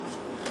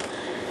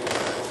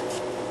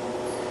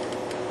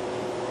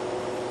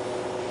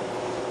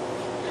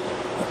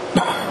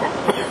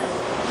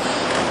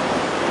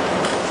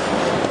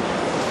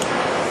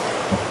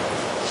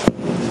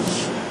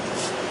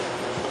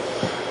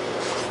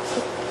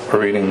A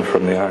reading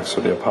from the Acts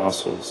of the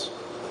Apostles.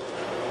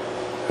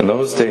 In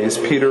those days,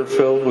 Peter,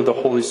 filled with the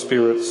Holy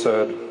Spirit,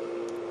 said,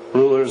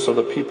 "Rulers of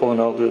the people and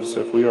elders,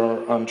 if we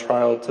are on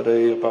trial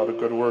today about a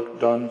good work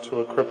done to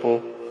a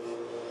cripple,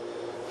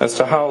 as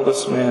to how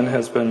this man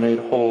has been made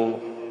whole,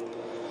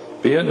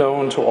 be it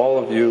known to all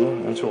of you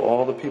and to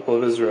all the people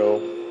of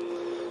Israel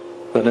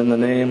that in the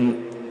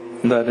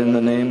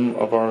name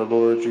of our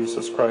Lord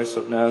Jesus Christ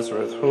of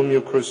Nazareth, whom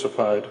you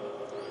crucified,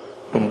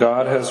 whom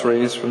God has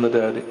raised from the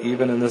dead,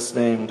 even in this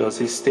name does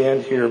he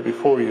stand here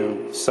before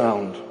you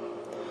sound.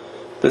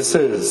 This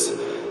is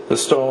the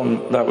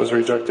stone that was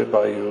rejected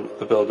by you,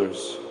 the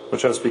builders,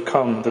 which has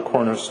become the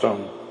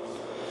cornerstone.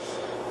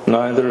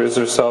 Neither is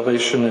there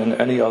salvation in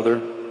any other,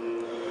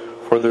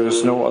 for there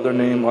is no other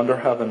name under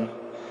heaven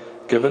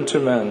given to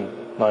men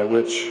by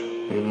which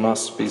you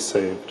must be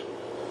saved."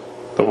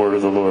 The word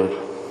of the Lord.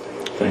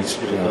 Thanks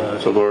be to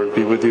God. The Lord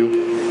be with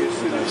you.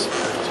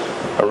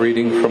 A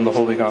reading from the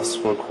Holy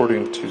Gospel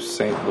according to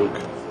St. Luke.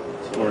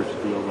 Glory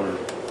to you, O Lord.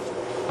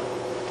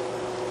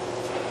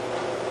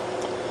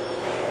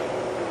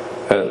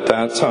 At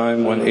that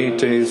time, when 8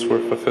 days were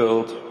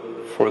fulfilled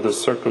for the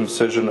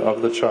circumcision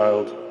of the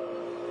child,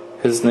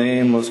 his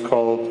name was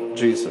called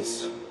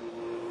Jesus,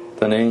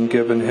 the name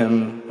given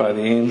him by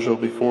the angel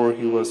before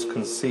he was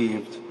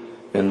conceived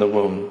in the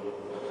womb.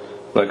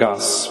 The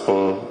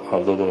Gospel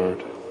of the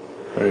Lord.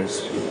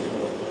 Praise to you.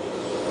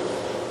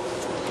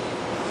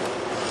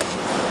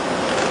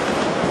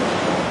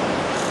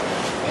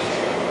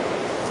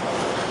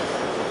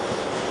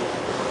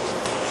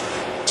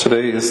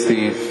 Today is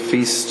the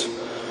feast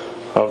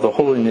of the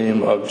holy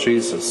name of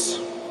Jesus,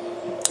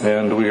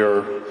 and we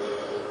are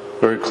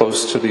very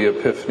close to the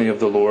Epiphany of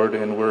the Lord,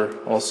 and we're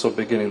also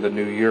beginning the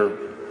new year.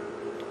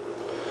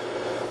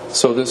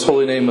 So this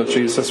holy name of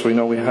Jesus, we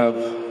know we have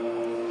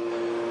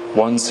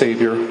one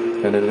Savior,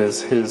 and it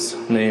is his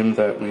name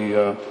that we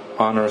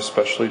honor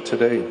especially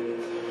today.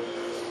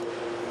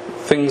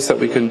 Things that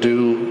we can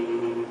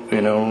do,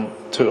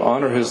 to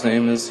honor his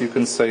name is you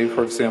can say,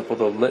 for example,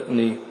 the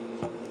litany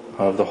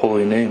of the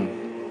holy name.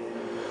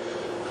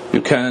 You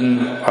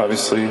can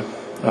obviously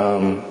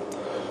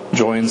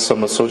join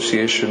some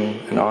association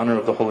in honor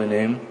of the holy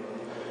name,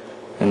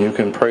 and you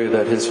can pray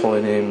that his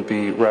holy name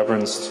be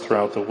reverenced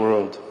throughout the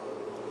world.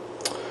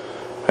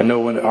 I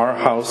know in our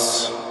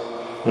house,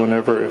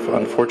 if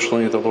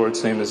unfortunately the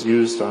Lord's name is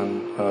used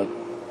on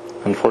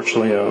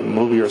unfortunately a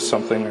movie or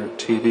something or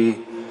TV,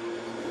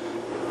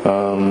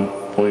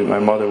 my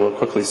mother will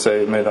quickly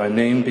say, "May thy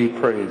name be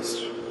praised."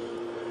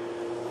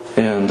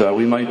 And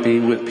we might be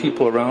with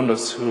people around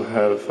us who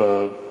have,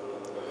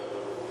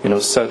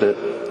 said it.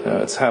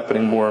 It's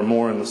happening more and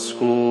more in the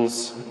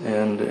schools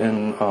and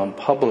in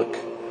public.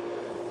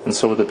 And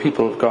so the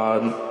people of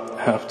God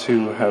have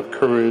to have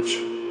courage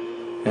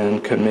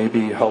and can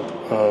maybe help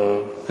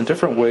in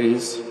different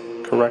ways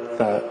correct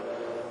that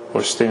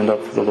or stand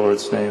up for the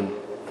Lord's name.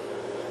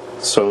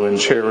 So in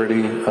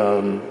charity,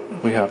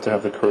 we have to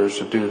have the courage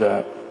to do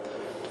that,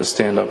 to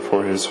stand up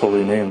for his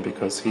holy name,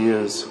 because he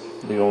is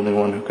the only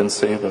one who can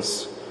save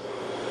us.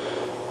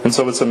 And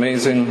so it's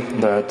amazing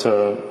that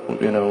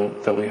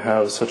that we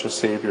have such a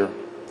Savior.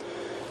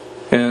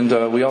 And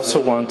we also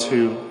want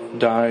to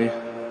die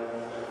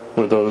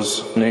with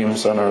those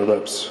names on our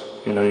lips.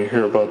 You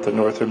hear about the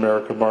North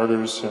America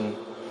martyrs, and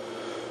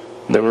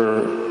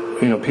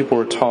people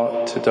were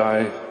taught to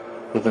die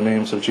with the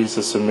names of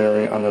Jesus and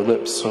Mary on their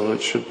lips, so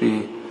it should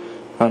be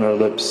on our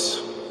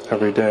lips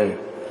every day.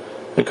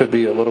 It could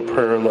be a little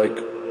prayer like,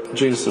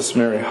 "Jesus,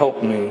 Mary,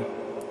 help me,"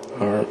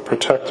 or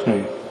 "protect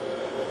me,"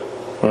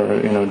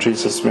 or,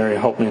 "Jesus, Mary,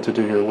 help me to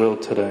do your will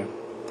today."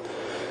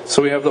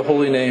 So we have the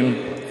holy name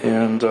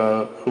and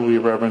who we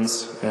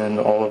reverence in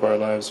all of our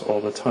lives all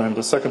the time.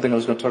 The second thing I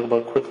was going to talk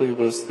about quickly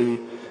was the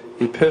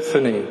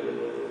Epiphany,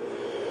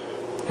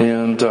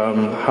 and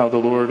how the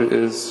Lord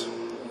is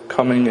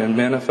coming and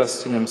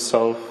manifesting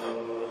himself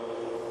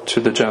to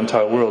the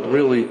Gentile world,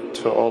 really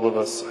to all of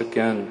us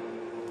again.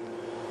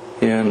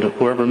 And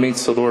whoever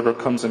meets the Lord or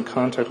comes in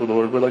contact with the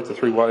Lord, we're like the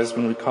three wise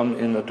men, we come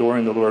in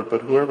adoring the Lord,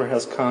 but whoever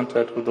has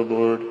contact with the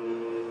Lord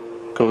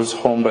goes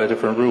home by a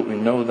different route. We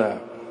know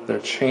that. They're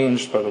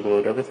changed by the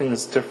Lord. Everything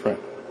is different.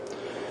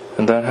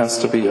 And that has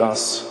to be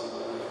us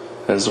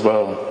as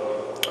well.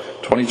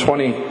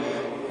 2020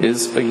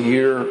 is a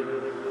year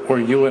where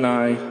you and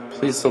I,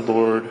 please the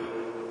Lord,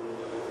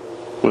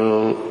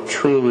 will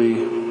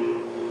truly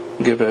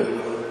give it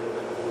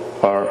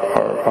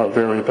our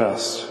very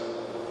best.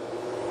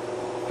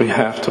 We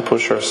have to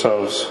push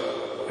ourselves.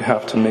 We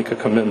have to make a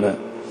commitment.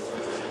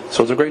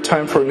 So it's a great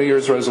time for a New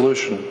Year's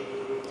resolution.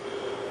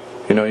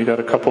 You got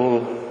a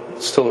couple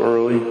still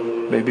early.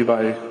 Maybe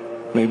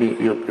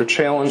you're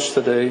challenged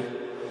today.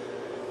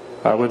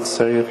 I would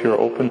say, if you're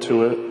open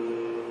to it,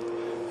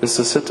 is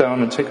to sit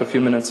down and take a few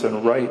minutes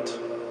and write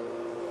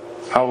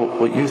out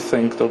what you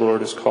think the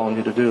Lord is calling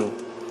you to do.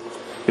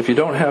 If you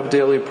don't have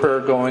daily prayer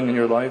going in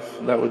your life,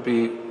 that would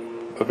be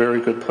a very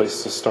good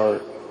place to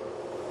start.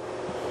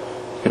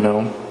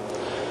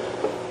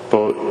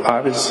 But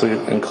obviously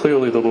and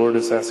clearly the Lord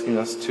is asking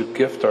us to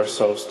gift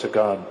ourselves to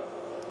God.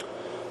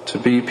 to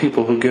be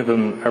people who give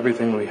him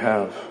everything we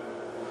have.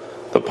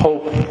 The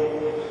Pope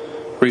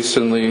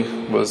recently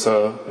was,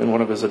 in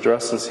one of his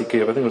addresses he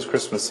gave, I think it was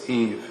Christmas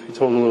Eve, he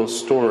told a little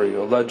story,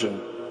 a legend.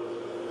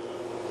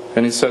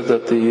 And he said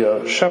that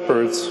the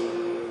shepherds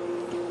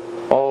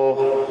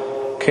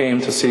all came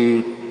to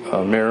see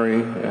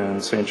Mary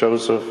and St.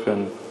 Joseph,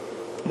 and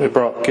they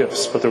brought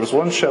gifts. But there was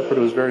one shepherd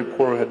who was very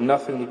poor, who had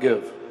nothing to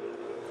give.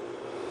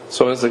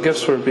 So as the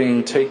gifts were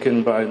being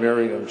taken by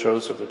Mary and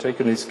Joseph, they're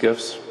taking these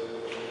gifts.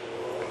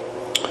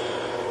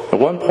 At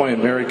one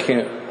point, Mary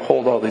can't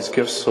hold all these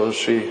gifts, so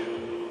she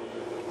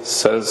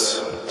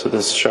says to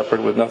this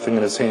shepherd with nothing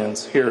in his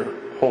hands, "Here,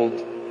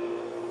 hold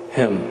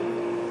him,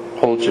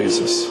 hold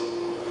Jesus."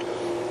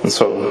 And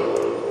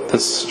so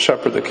this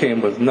shepherd that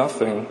came with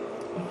nothing,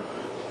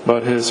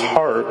 but his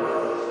heart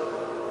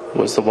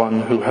was the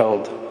one who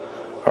held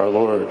our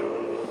Lord.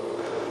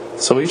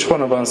 So each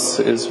one of us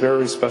is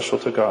very special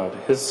to God.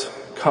 His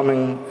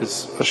coming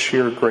is a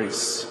sheer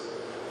grace.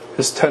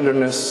 His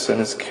tenderness and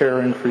his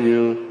caring for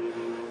you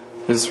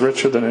is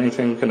richer than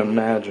anything you can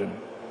imagine.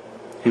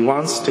 He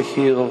wants to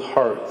heal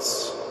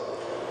hearts.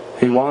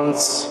 He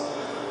wants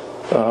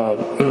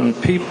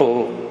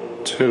people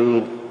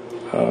to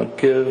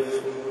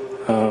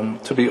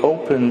to be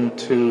open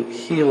to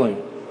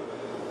healing.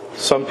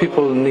 Some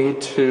people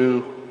need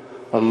to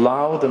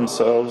allow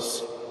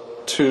themselves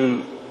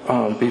to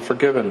be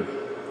forgiven.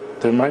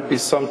 There might be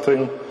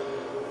something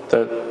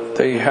that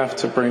they have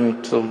to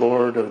bring to the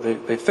Lord, or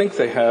they think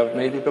they have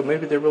maybe, but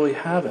maybe they really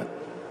haven't.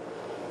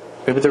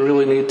 Maybe they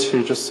really need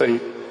to just say,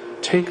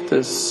 "Take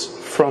this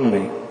from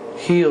me,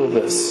 heal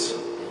this."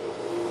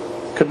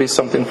 It could be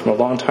something from a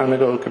long time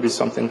ago, it could be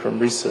something from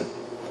recent.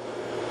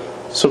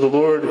 So the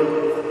Lord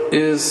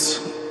is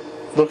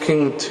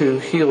looking to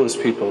heal his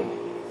people,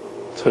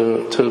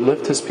 to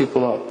lift his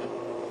people up.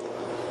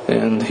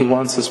 And he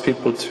wants his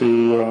people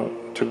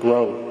to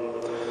grow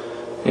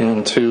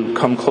and to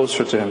come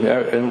closer to him.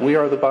 And we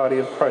are the body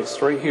of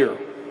Christ right here.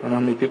 I don't know how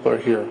many people are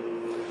here.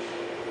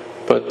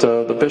 But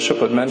the bishop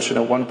had mentioned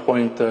at one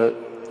point that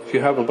if you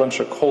have a bunch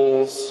of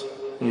coals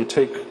and you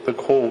take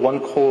one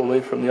coal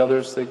away from the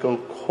others, they go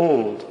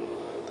cold.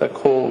 That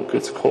coal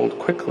gets cold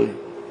quickly.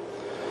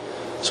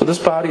 So this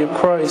body of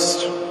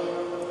Christ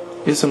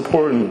is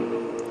important.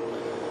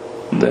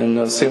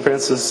 Then St.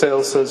 Francis of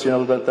Sales says,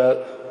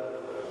 that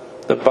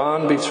the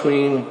bond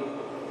between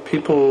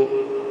people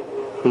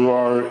who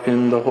are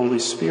in the Holy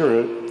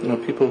Spirit,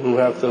 people who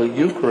have the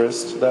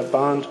Eucharist, that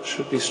bond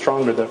should be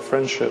stronger, that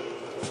friendship.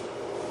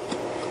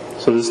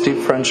 So this deep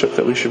friendship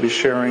that we should be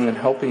sharing and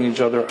helping each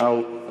other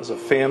out as a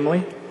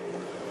family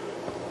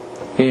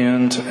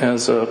and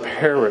as a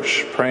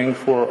parish, praying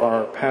for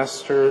our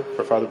pastor,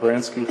 for Father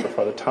Bransky, for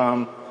Father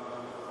Tom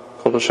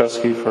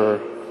Klobuchevsky, for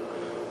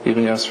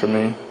even yes for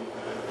me.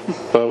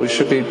 But we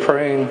should be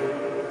praying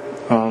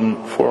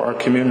for our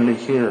community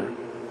here,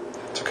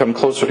 to come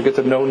closer, to get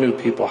to know new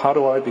people. How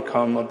do I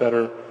become a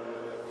better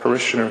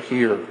parishioner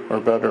here, or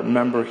a better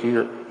member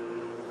here?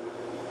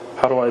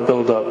 How do I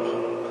build up?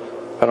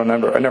 I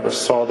never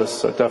saw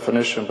this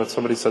definition, but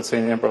somebody said,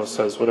 St. Ambrose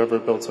says, whatever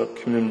builds up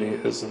community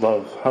is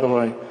love. How do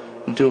I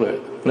do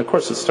it? And of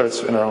course it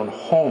starts in our own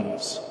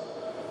homes.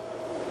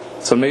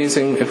 It's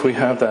amazing if we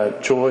have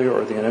that joy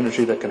or the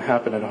energy that can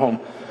happen at home.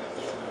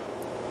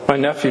 My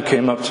nephew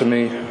came up to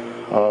me,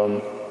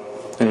 and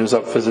he was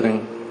up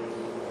visiting.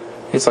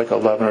 He's like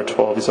 11 or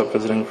 12. He's up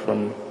visiting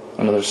from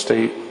another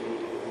state.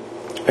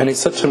 And he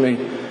said to me,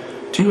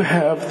 do you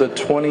have a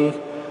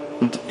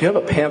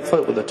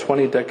pamphlet with the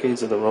 20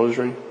 decades of the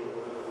Rosary?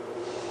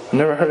 I've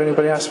never heard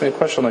anybody ask me a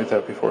question like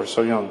that before,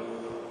 so young.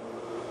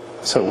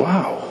 I said,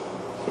 wow.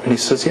 And he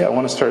says, yeah, I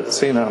want to start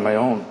saying that on my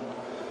own.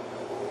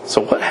 So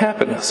what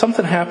happened?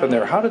 Something happened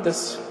there. How did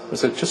this,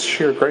 was it just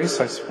sheer grace?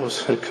 I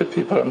suppose it could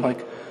be, but I'm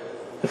like,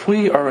 if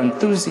we are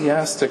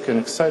enthusiastic and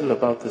excited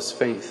about this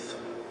faith,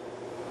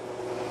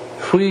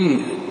 if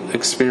we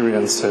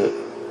experience it,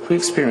 if we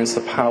experience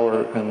the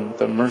power and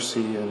the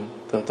mercy and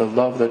the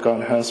love that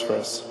God has for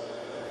us,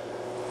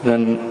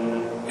 then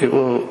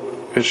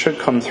it should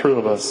come through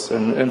of us,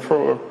 and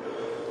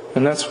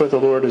that's where the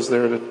Lord is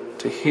there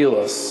to heal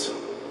us.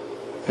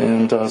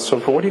 And so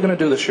for what are you going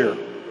to do this year?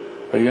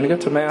 Are you going to get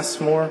to Mass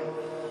more?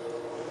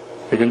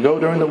 Are you going to go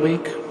during the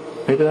week?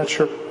 Maybe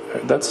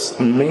that's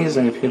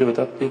amazing if you do it.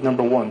 That'd be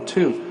number 1.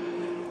 2,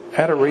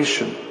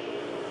 adoration.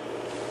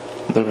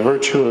 The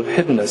virtue of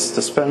hiddenness,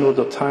 to spend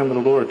the time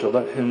with the Lord, to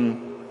let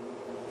him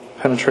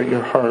penetrate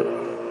your heart.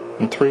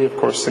 And 3, of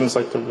course, things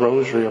like the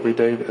Rosary every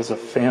day as a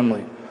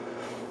family.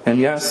 And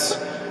yes,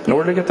 in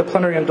order to get the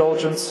plenary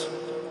indulgence,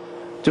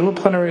 do a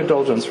plenary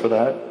indulgence for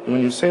that. And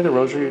when you say the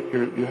Rosary,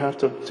 you have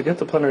to get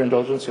the plenary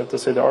indulgence, you have to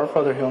say the Our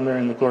Father, Hail Mary,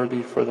 and the Glory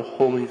be for the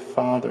Holy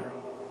Father.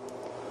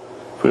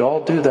 If we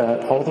all do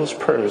that, all those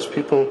prayers,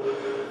 people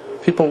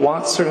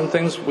want certain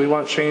things, we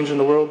want change in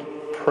the world,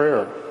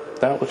 prayer.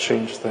 That will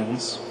change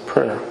things.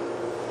 Prayer.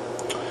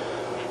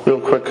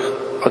 Real quick,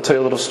 I'll tell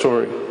you a little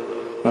story.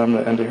 I'm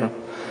going to end it here.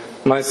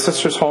 My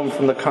sister's home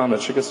from the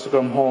convent. She gets to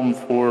come home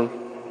for,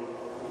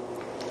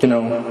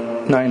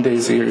 9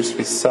 days a year. It used to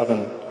be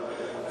 7.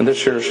 And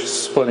this year she's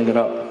splitting it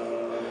up.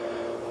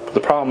 But the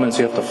problem is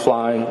you have to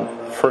fly.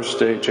 First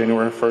day,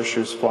 January 1st, she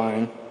was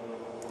flying.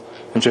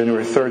 And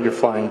January 3rd, you're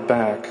flying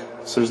back.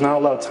 So there's not a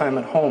lot of time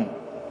at home.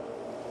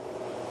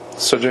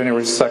 So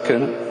January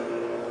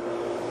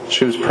 2nd,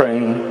 she was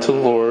praying to the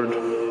Lord,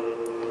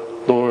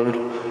 Lord,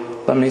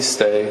 let me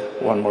stay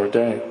one more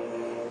day.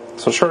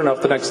 So sure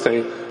enough, the next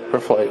day, her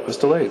flight was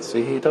delayed.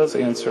 See, he does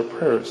answer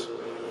prayers.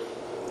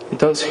 He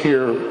does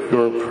hear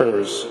your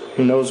prayers.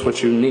 He knows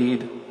what you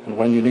need and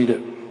when you need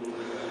it.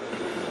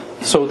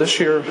 So this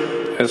year,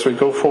 as we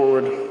go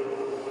forward,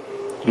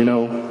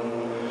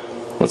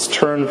 let's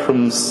turn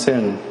from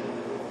sin.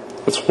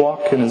 Let's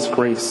walk in His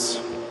grace.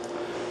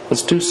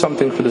 Let's do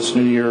something for this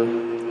new year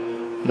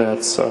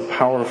that's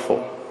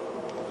powerful.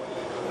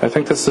 I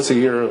think this is a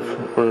year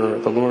where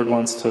the Lord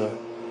wants to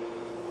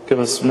give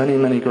us many,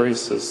 many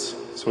graces.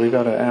 So we've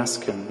got to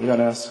ask Him. We've got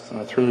to ask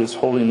through His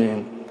holy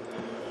name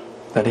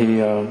that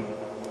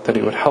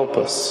He would help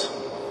us.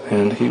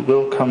 And He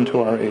will come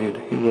to our aid.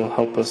 He will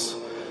help us.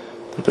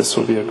 That this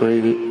will be a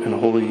great and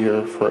holy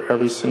year for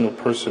every single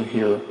person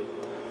here.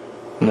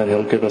 And that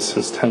He'll give us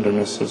His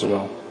tenderness as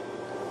well.